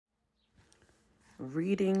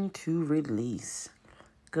Reading to release.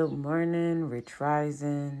 Good morning, Rich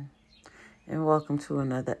Rising, and welcome to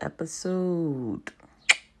another episode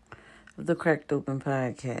of the Cracked Open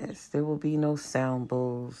Podcast. There will be no sound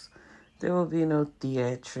bowls. There will be no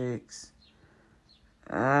theatrics.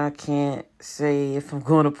 I can't say if I'm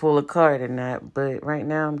going to pull a card or not, but right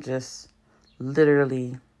now I'm just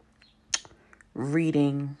literally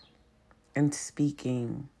reading and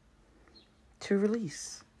speaking to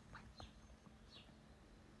release.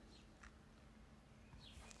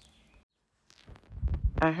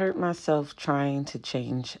 I hurt myself trying to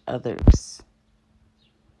change others.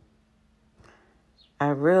 I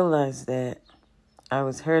realized that I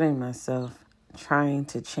was hurting myself trying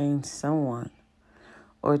to change someone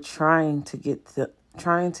or trying to get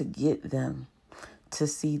them to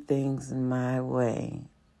see things my way.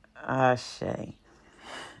 Ashe.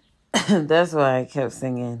 That's why I kept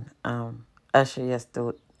singing Usher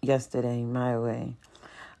yesterday, My Way.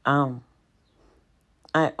 I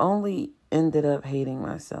only ended up hating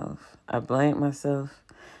myself. I blamed myself.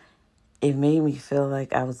 It made me feel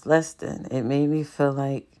like I was less than. It made me feel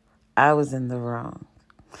like I was in the wrong.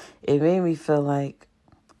 It made me feel like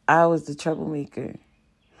I was the troublemaker.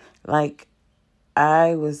 Like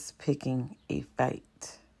I was picking a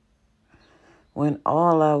fight. When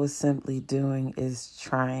all I was simply doing is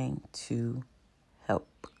trying to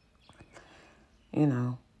help.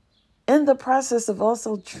 In the process of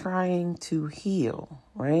also trying to heal,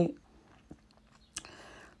 right?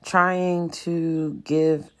 Trying to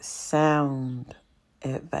give sound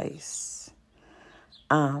advice.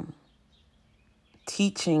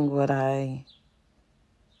 Teaching what I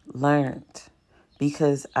learned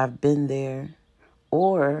because I've been there,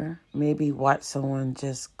 or maybe watch someone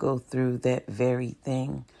just go through that very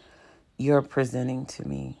thing you're presenting to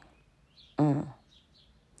me.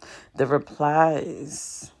 The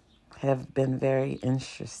replies have been very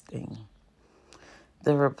interesting.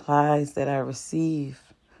 The replies that I receive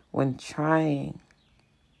when trying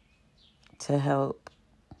to help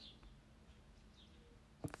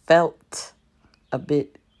felt a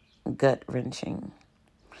bit gut-wrenching.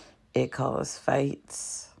 It caused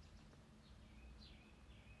fights,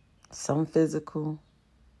 some physical,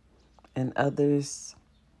 and others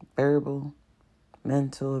verbal,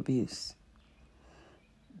 mental abuse.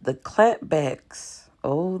 The clapbacks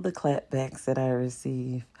that I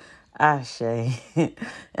receive, Ashe.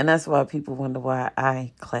 And that's why people wonder why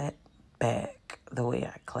I clap back the way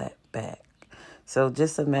I clap back. So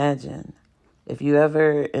just imagine if you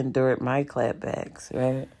ever endured my clapbacks,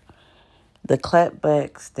 right? The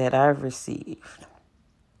clapbacks that I've received.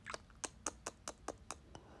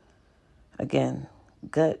 Again,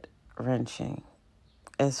 gut-wrenching.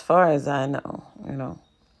 As far as I know,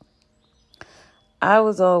 I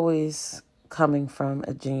was always coming from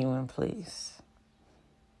a genuine place.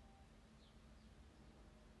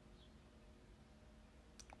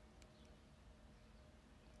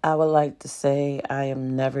 I would like to say I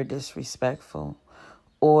am never disrespectful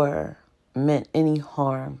or meant any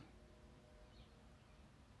harm.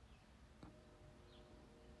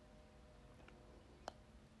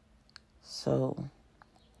 So,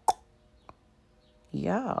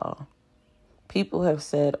 yeah, people have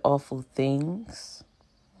said awful things.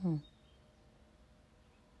 I'm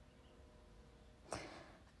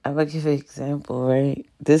going to give an example, right?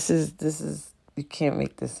 This is, you can't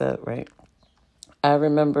make this up, right? I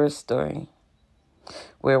remember a story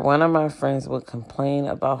where one of my friends would complain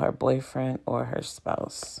about her boyfriend or her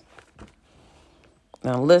spouse.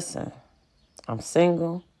 Now listen, I'm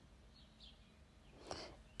single.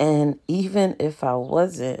 And even if I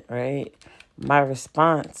wasn't, right, my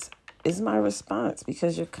response is my response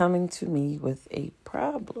because you're coming to me with a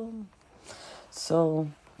problem.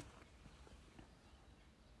 So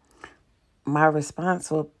my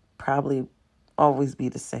response will probably always be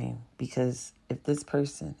the same, because if this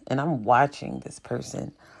person, and I'm watching this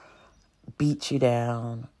person beat you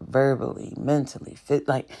down verbally, mentally,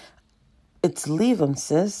 it's leave them,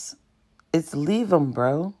 sis. It's leave them,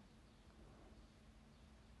 bro.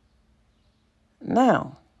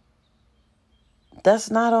 Now, that's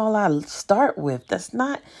not all I start with. That's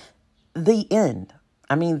not the end.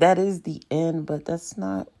 I mean, that is the end, but that's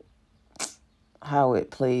not how it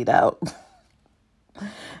played out.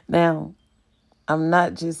 Now, I'm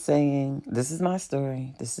not just saying, this is my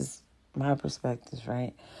story. This is my perspective,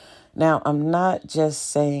 right? Now, I'm not just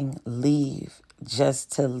saying leave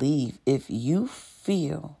just to leave. If you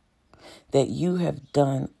feel that you have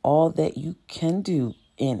done all that you can do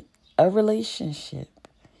in a relationship,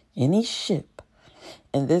 any ship,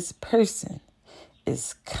 and this person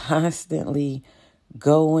is constantly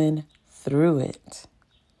going through it,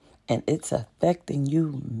 and it's affecting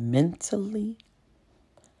you mentally,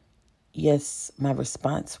 yes, my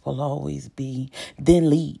response will always be, then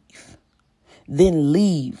leave. Then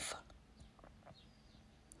leave.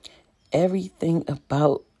 Everything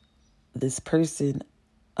about this person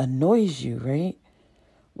annoys you, right?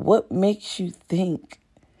 What makes you think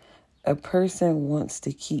a person wants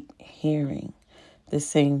to keep hearing the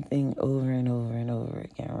same thing over and over and over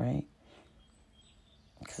again, right?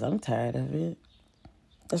 Because I'm tired of it.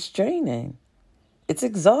 That's draining. It's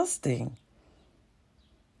exhausting.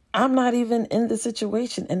 I'm not even in the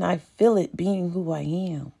situation and I feel it being who I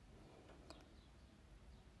am.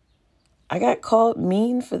 I got called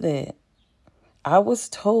mean for that. I was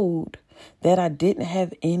told that I didn't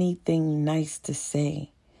have anything nice to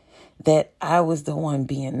say, that I was the one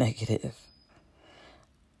being negative.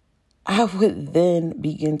 I would then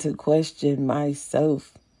begin to question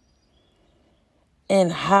myself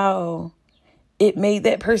and how it made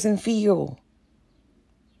that person feel.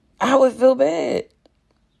 I would feel bad.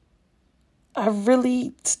 I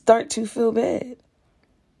really start to feel bad.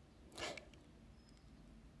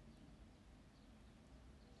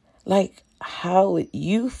 Like, how would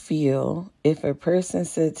you feel if a person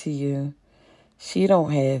said to you, she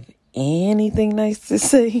don't have anything nice to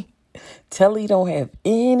say? Telly don't have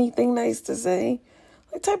anything nice to say?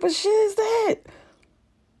 What type of shit is that?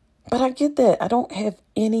 But I get that. I don't have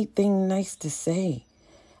anything nice to say.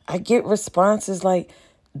 I get responses like,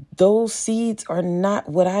 those seeds are not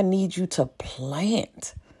what I need you to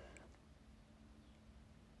plant.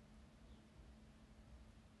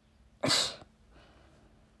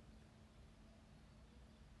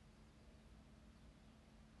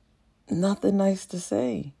 Nothing nice to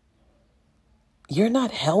say. You're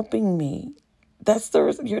not helping me. That's the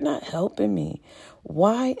reason. You're not helping me.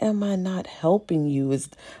 Why am I not helping you is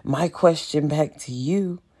my question back to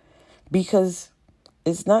you. Because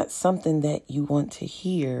it's not something that you want to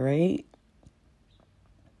hear, right?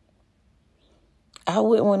 I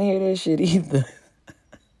wouldn't want to hear that shit either.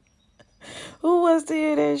 Who wants to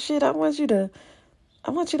hear that shit? I want you to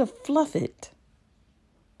fluff it.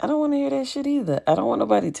 I don't want to hear that shit either. I don't want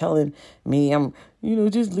nobody telling me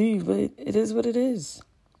just leave, but it is what it is.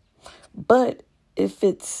 But if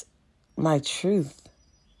it's my truth,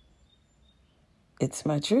 it's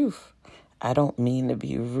my truth. I don't mean to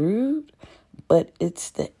be rude, but it's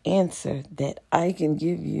the answer that I can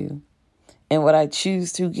give you and what I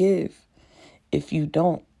choose to give. If you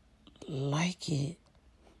don't like it,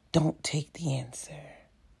 don't take the answer.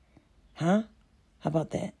 Huh? How about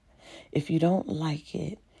that? If you don't like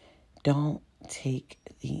it, don't take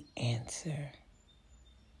the answer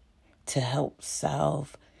to help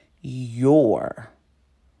solve your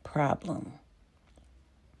problem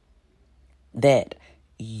that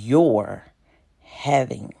you're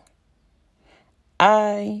having.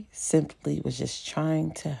 I simply was just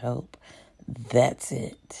trying to help. That's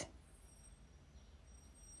it.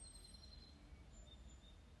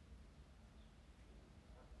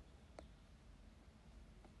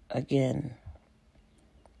 Again,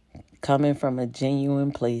 coming from a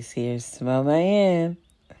genuine place here, smell my hand.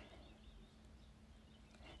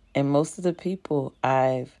 And most of the people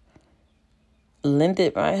I've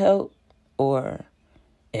lended my help or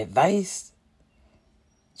advice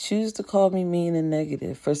choose to call me mean and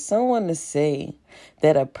negative. For someone to say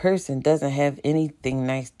that a person doesn't have anything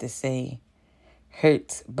nice to say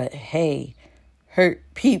hurts. But hey, hurt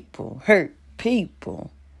people. Hurt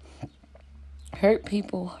people. I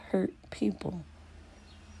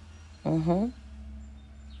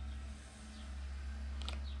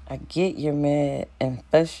get you're mad and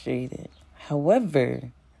frustrated.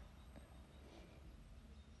 However,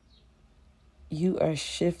 you are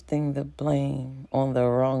shifting the blame on the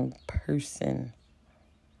wrong person.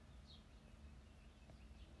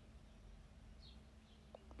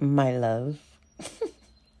 My love.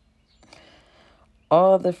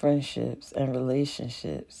 All the friendships and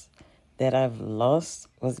relationships that I've lost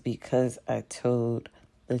was because I told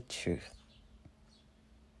the truth.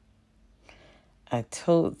 I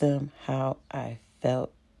told them how I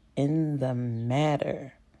felt in the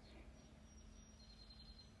matter.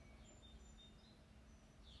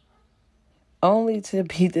 Only to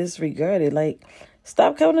be disregarded. Like,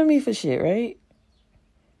 stop coming to me for shit, right?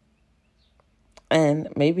 And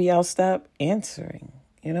maybe I'll stop answering,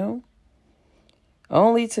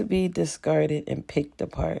 Only to be discarded and picked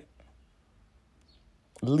apart.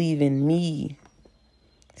 Leaving me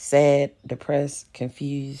sad, depressed,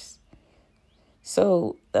 confused.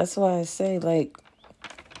 So that's why I say,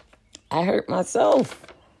 I hurt myself.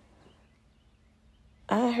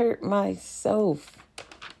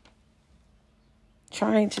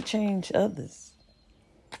 Trying to change others.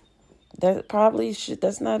 That probably should,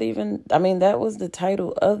 that's not even, I mean, that was the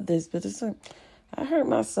title of this, but it's like, I hurt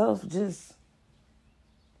myself just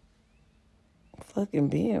fucking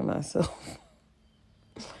being myself.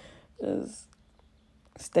 Just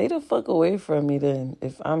stay the fuck away from me then.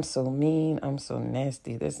 If I'm so mean, I'm so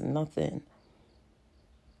nasty, there's nothing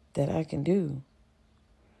that I can do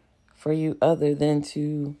for you other than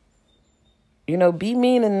to, be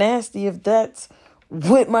mean and nasty if that's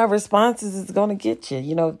what my responses is going to get you.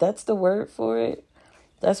 If that's the word for it,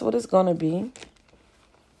 that's what it's going to be.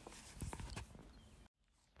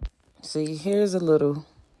 See, here's a little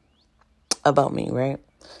about me, right?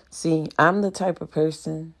 See, I'm the type of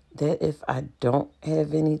person that if I don't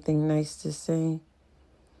have anything nice to say,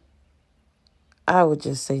 I would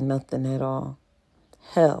just say nothing at all.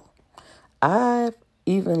 Hell, I've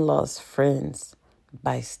even lost friends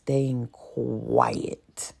by staying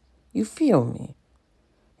quiet. You feel me?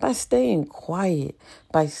 By staying quiet,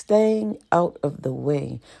 by staying out of the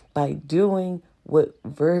way, by doing what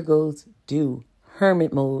Virgos do,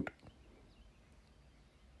 hermit mode.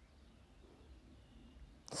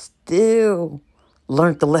 Still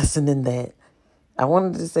learned the lesson in that. I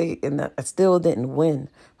wanted to say, and I still didn't win,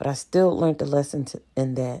 but I still learned the lesson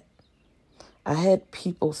in that. I had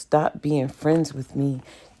people stop being friends with me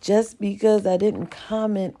just because I didn't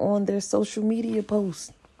comment on their social media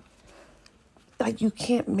posts. Like, you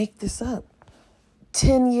can't make this up.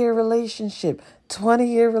 10-year relationship,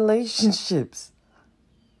 20-year relationships.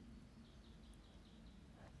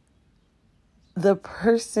 The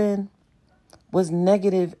person was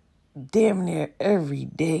negative damn near every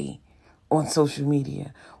day on social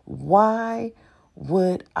media. Why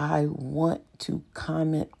would I want to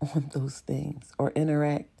comment on those things or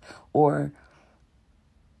interact or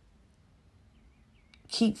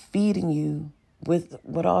keep feeding you with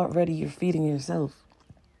what already you're feeding yourself?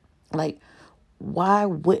 Like, why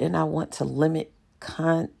wouldn't I want to limit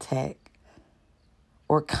contact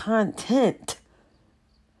or content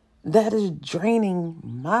that is draining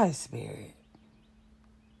my spirit?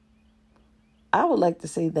 I would like to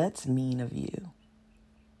say that's mean of you.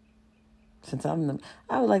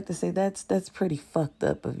 I would like to say that's pretty fucked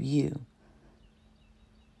up of you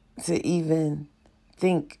to even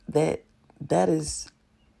think that that is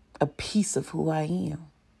a piece of who I am.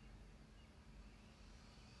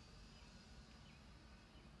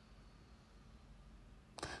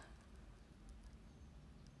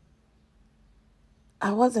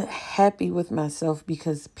 I wasn't happy with myself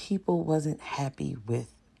because people wasn't happy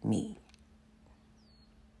with me.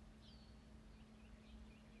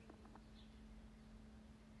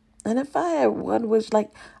 And if I had one wish,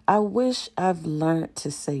 I wish I've learned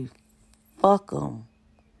to say fuck 'em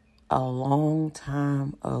a long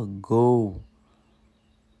time ago.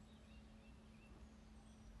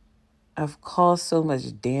 I've caused so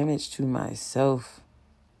much damage to myself,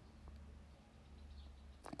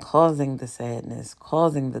 causing the sadness,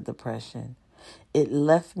 causing the depression. It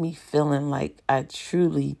left me feeling like I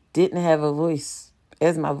truly didn't have a voice.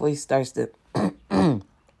 As my voice starts to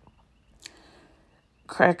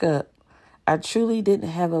crack up, I truly didn't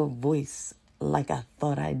have a voice like I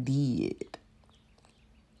thought I did.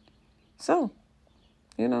 So,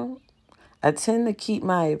 I tend to keep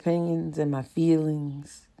my opinions and my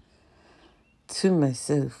feelings to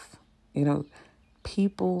myself.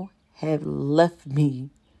 People have left me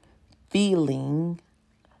feeling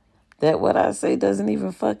that what I say doesn't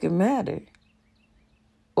even fucking matter.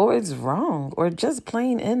 Or it's wrong. Or just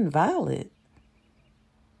plain invalid.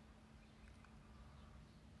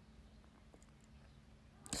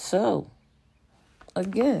 So,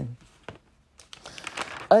 again,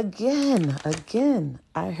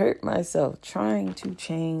 I hurt myself trying to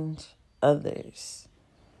change others.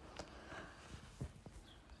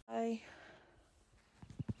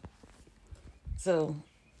 So,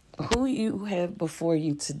 who you have before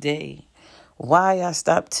you today, why I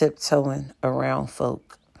stopped tiptoeing around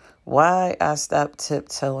folk, why I stopped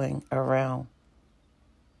tiptoeing around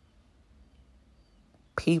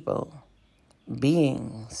people,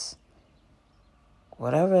 beings,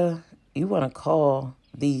 whatever you want to call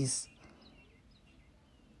these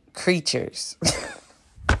creatures.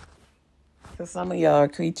 Because some of y'all are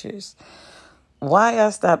creatures. Why I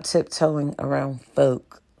stopped tiptoeing around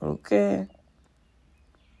folk, okay?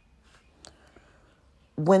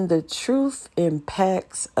 When the truth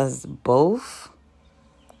impacts us both,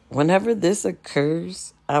 whenever this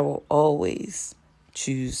occurs, I will always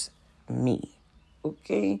choose me.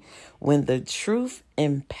 Okay? When the truth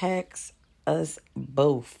impacts us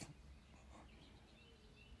both,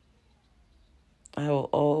 I will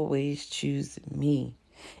always choose me.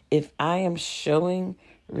 If I am showing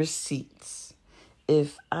receipts,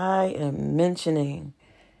 if I am mentioning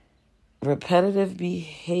repetitive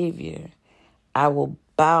behavior, I will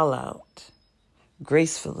bow out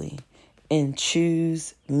gracefully and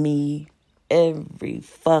choose me every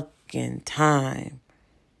fucking time.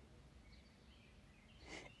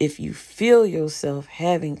 If you feel yourself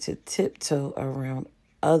having to tiptoe around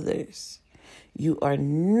others, you are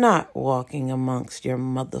not walking amongst your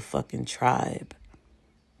motherfucking tribe.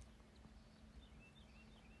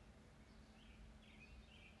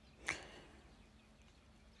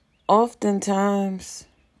 Oftentimes,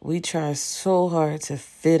 we try so hard to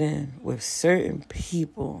fit in with certain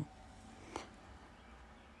people.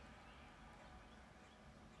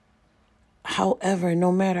 However,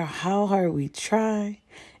 no matter how hard we try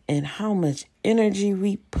and how much energy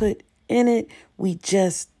we put in it, we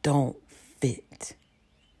just don't fit.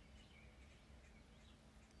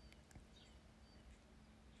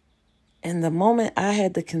 And the moment I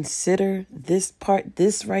had to consider this part,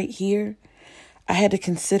 this right here, I had to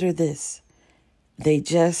consider this. They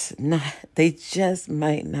just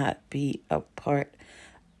might not be a part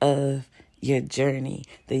of your journey.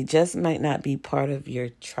 They just might not be part of your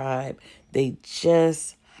tribe. They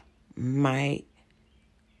just might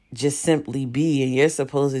just simply be, and you're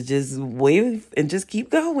supposed to just wave and just keep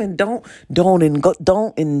going. Don't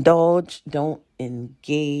indulge, don't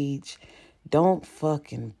engage, don't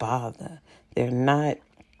fucking bother. They're not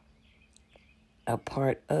a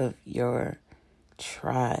part of your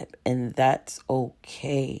tribe, and that's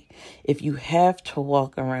okay. If you have to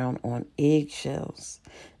walk around on eggshells,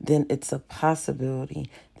 then it's a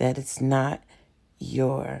possibility that it's not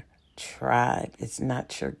your tribe. It's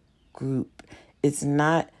not your group. It's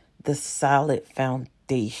not the solid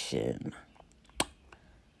foundation.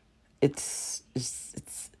 It's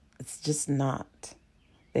just not.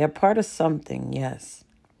 They're part of something, yes.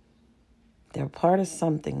 They're part of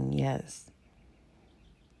something, yes.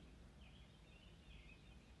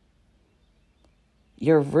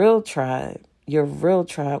 Your real tribe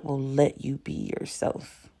will let you be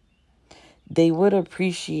yourself. They would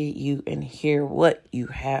appreciate you and hear what you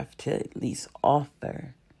have to at least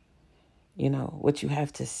offer. What you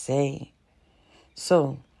have to say.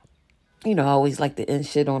 So, I always like to end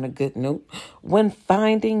shit on a good note. When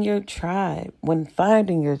finding your tribe, when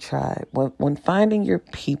finding your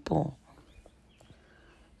people,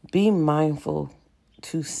 be mindful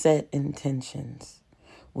to set intentions.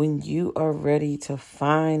 When you are ready to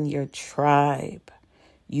find your tribe,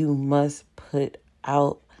 you must put it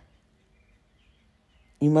out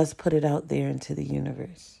there into the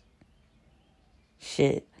universe.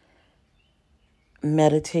 Shit.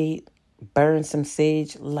 Meditate, burn some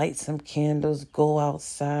sage, light some candles, go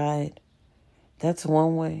outside. That's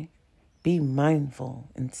one way. Be mindful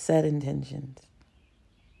and set intentions.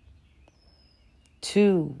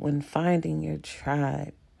 2, when finding your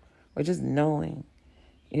tribe, or just knowing,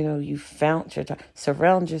 you found your tribe. You're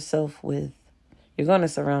going to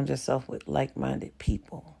surround yourself with like-minded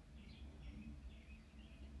people.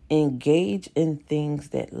 Engage in things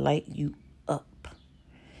that light you up.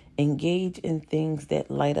 Engage in things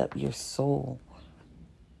that light up your soul.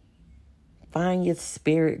 Find your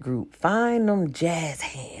spirit group. Find them jazz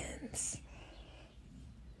hands.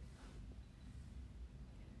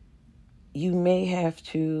 You may have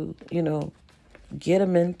to, get a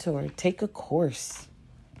mentor, take a course.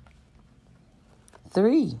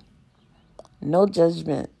 3, no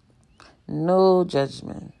judgment. No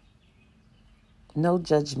judgment. No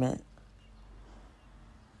judgment.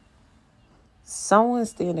 Someone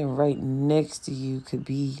standing right next to you could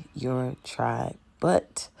be your tribe,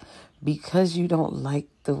 but because you don't like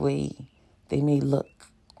the way they may look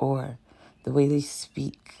or the way they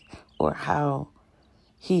speak or how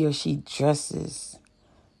he or she dresses,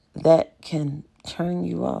 that can turn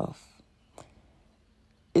you off.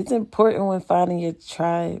 It's important when finding your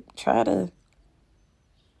tribe, try to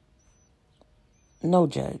no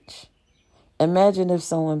judge. Imagine if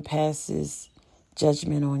someone passes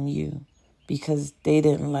judgment on you because they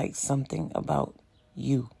didn't like something about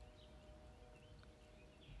you.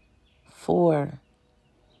 4,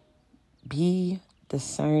 be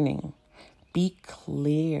discerning. Be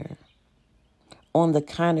clear on the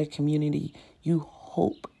kind of community you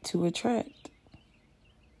hope to attract.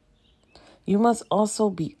 You must also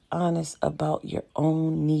be honest about your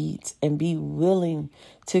own needs and be willing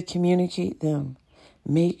to communicate them.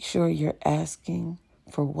 Make sure you're asking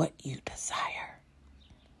for what you desire.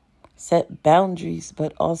 Set boundaries,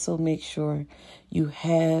 but also make sure you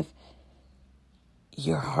have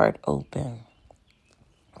your heart open.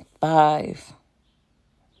 5,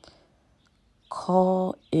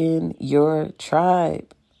 call in your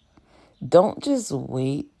tribe. Don't just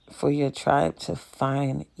wait for your tribe to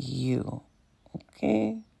find you.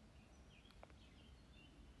 Okay?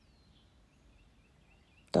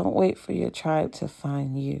 Don't wait for your tribe to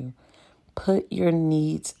find you. Put your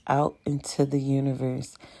needs out into the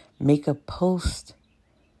universe. Make a post.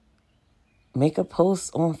 Make a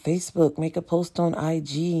post on Facebook. Make a post on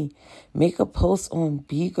IG. Make a post on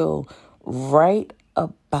Bigo. Write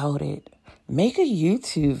about it. Make a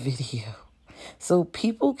YouTube video so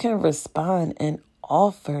people can respond and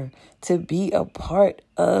offer to be a part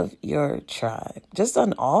of your tribe. Just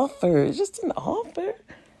an offer. Just an offer.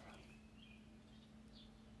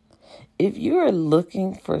 If you are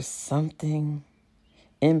looking for something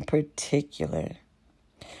in particular,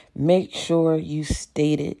 make sure you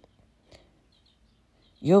state it.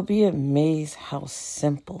 You'll be amazed how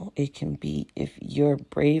simple it can be if you're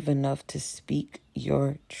brave enough to speak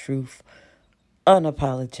your truth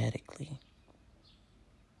unapologetically.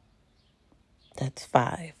 That's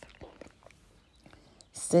 5.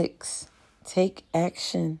 6, take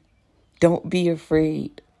action. Don't be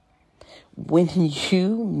afraid. When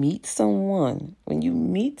you meet someone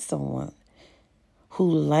who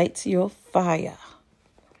lights your fire,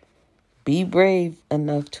 be brave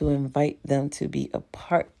enough to invite them to be a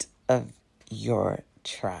part of your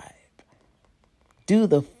tribe. Do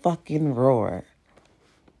the fucking roar.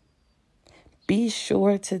 Be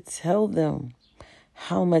sure to tell them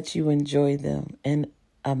how much you enjoy them and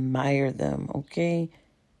admire them, okay?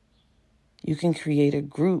 You can create a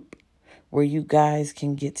group where you guys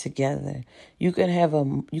can get together. You can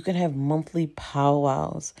have monthly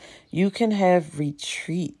powwows. You can have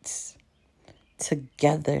retreats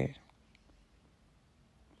together.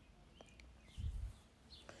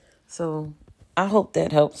 So I hope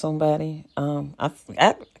that helped somebody.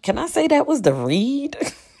 Can I say that was the read?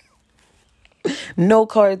 No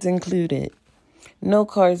cards included. No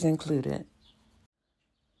cards included.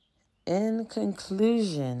 In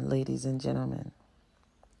conclusion, ladies and gentlemen,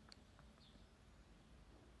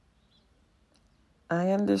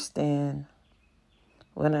 I understand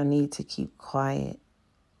when I need to keep quiet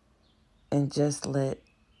and just let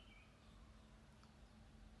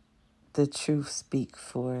the truth speak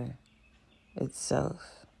for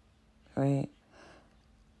itself, right?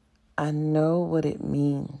 I know what it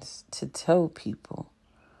means to tell people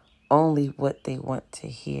only what they want to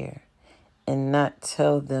hear and not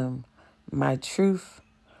tell them my truth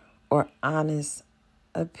or honest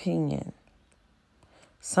opinion.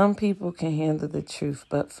 Some people can handle the truth,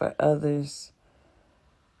 but for others,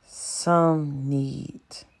 some need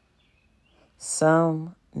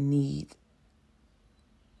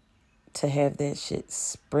to have that shit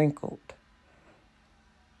sprinkled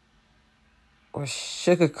or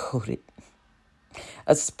sugar-coated.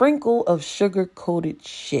 A sprinkle of sugar-coated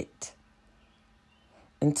shit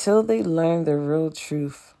until they learn the real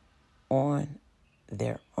truth on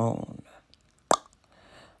their own.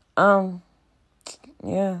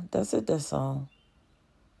 Yeah, that's it. That's all.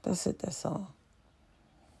 You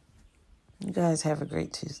guys have a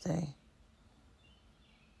great Tuesday.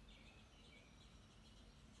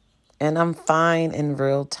 And I'm fine in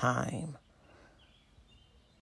real time.